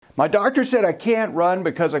My doctor said I can't run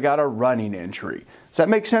because I got a running injury. Does that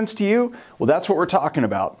make sense to you? Well, that's what we're talking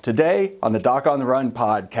about today on the Doc on the Run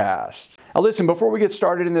podcast. Now listen, before we get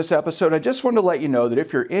started in this episode, I just wanted to let you know that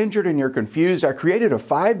if you're injured and you're confused, I created a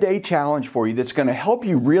 5-day challenge for you that's going to help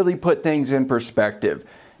you really put things in perspective.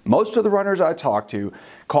 Most of the runners I talk to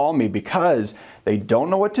call me because they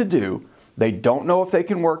don't know what to do. They don't know if they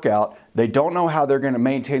can work out. They don't know how they're going to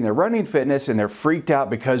maintain their running fitness, and they're freaked out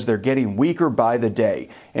because they're getting weaker by the day.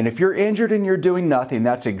 And if you're injured and you're doing nothing,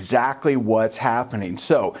 that's exactly what's happening.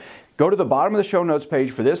 So go to the bottom of the show notes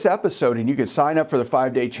page for this episode and you can sign up for the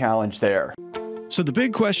 5-day challenge there. So the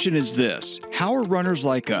big question is this: how are runners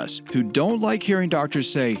like us, who don't like hearing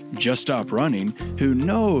doctors say, just stop running, who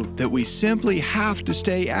know that we simply have to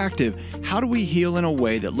stay active, how do we heal in a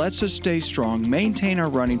way that lets us stay strong, maintain our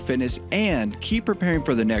running fitness, and keep preparing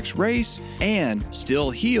for the next race, and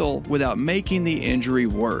still heal without making the injury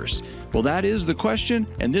worse? Well, that is the question,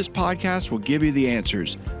 and this podcast will give you the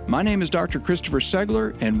answers. My name is Dr. Christopher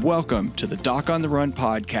Segler, and welcome to the Doc on the Run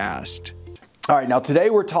podcast. All right, now today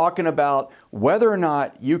we're talking about whether or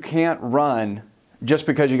not you can't run just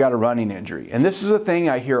because you got a running injury. And this is a thing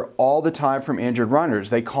I hear all the time from injured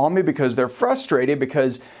runners. They call me because they're frustrated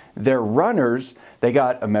because they're runners. They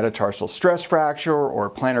got a metatarsal stress fracture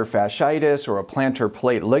or plantar fasciitis or a plantar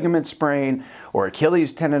plate ligament sprain or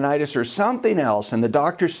Achilles tendonitis or something else. And the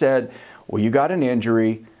doctor said, well, you got an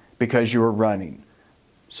injury because you were running,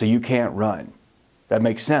 so you can't run. That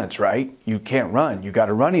makes sense, right? You can't run. You got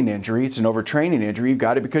a running injury. It's an overtraining injury. You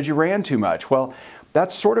got it because you ran too much. Well,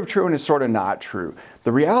 that's sort of true and it's sort of not true.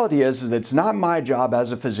 The reality is that it's not my job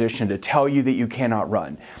as a physician to tell you that you cannot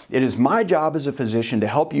run. It is my job as a physician to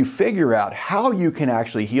help you figure out how you can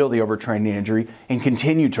actually heal the overtraining injury and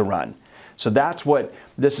continue to run. So that's what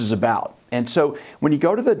this is about. And so when you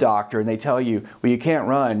go to the doctor and they tell you, well, you can't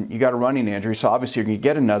run, you got a running injury, so obviously you're going to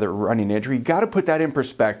get another running injury, you got to put that in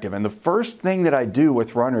perspective. And the first thing that I do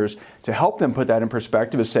with runners to help them put that in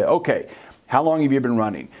perspective is say, okay, how long have you been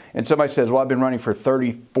running? And somebody says, well, I've been running for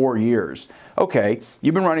 34 years. Okay,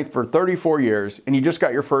 you've been running for 34 years and you just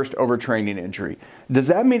got your first overtraining injury. Does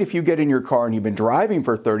that mean if you get in your car and you've been driving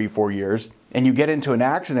for 34 years and you get into an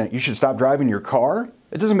accident, you should stop driving your car?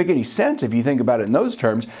 It doesn't make any sense if you think about it in those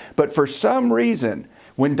terms. But for some reason,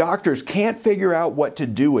 when doctors can't figure out what to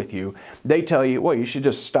do with you, they tell you, well, you should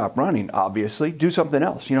just stop running, obviously. Do something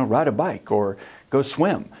else, ride a bike or go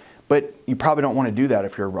swim. But you probably don't want to do that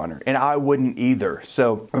if you're a runner. And I wouldn't either.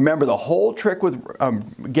 So remember, the whole trick with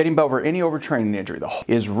getting over any overtraining injury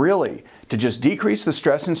is really to just decrease the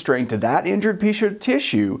stress and strain to that injured piece of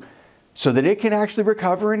tissue so that it can actually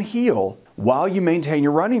recover and heal while you maintain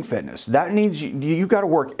your running fitness. That means you got to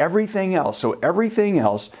work everything else. So everything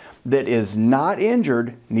else that is not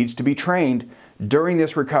injured needs to be trained during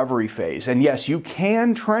this recovery phase. And yes, you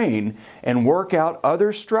can train and work out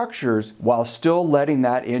other structures while still letting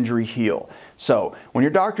that injury heal. So when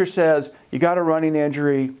your doctor says you got a running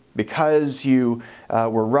injury because you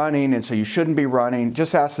were running and so you shouldn't be running,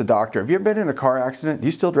 just ask the doctor, have you ever been in a car accident? Do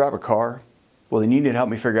you still drive a car? Well, then you need to help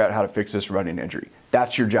me figure out how to fix this running injury.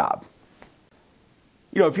 That's your job.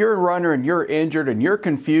 If you're a runner and you're injured and you're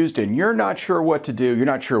confused and you're not sure what to do, you're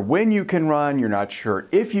not sure when you can run, you're not sure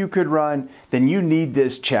if you could run, then you need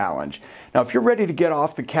this challenge. Now, if you're ready to get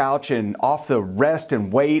off the couch and off the rest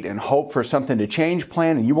and wait and hope for something to change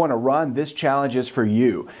plan and you want to run, this challenge is for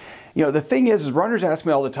you. The thing is runners ask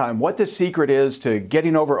me all the time what the secret is to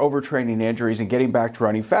getting over overtraining injuries and getting back to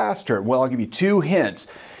running faster. Well, I'll give you 2 hints.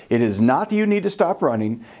 It is not that you need to stop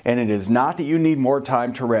running, and it is not that you need more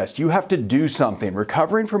time to rest. You have to do something.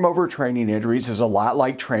 Recovering from overtraining injuries is a lot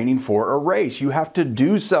like training for a race. You have to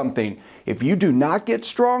do something. If you do not get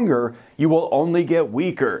stronger, you will only get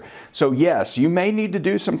weaker. So yes, you may need to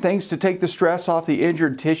do some things to take the stress off the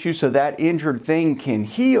injured tissue so that injured thing can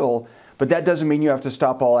heal, but that doesn't mean you have to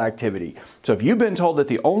stop all activity. So if you've been told that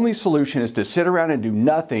the only solution is to sit around and do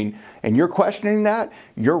nothing, and you're questioning that,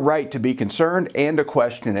 you're right to be concerned and to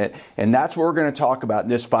question it. And that's what we're going to talk about in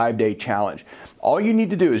this 5-day challenge. All you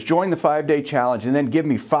need to do is join the 5-day challenge and then give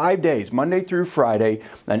me 5 days, Monday through Friday,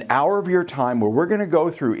 an hour of your time where we're going to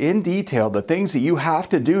go through in detail the things that you have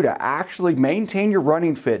to do to actually maintain your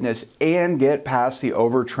running fitness and get past the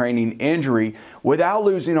overtraining injury without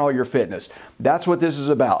losing all your fitness. That's what this is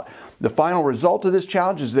about. The final result of this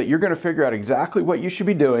challenge is that you're going to figure out exactly what you should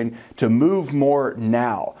be doing to move more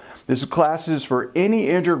now. This class is for any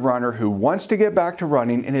injured runner who wants to get back to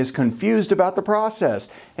running and is confused about the process.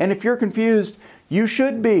 And if you're confused, you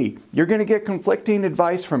should be. You're going to get conflicting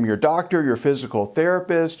advice from your doctor, your physical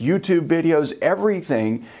therapist, YouTube videos.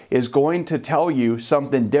 Everything is going to tell you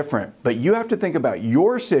something different. But you have to think about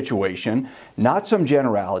your situation, not some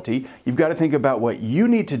generality. You've got to think about what you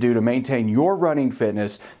need to do to maintain your running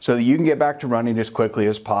fitness so that you can get back to running as quickly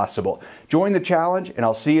as possible. Join the challenge, and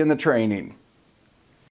I'll see you in the training.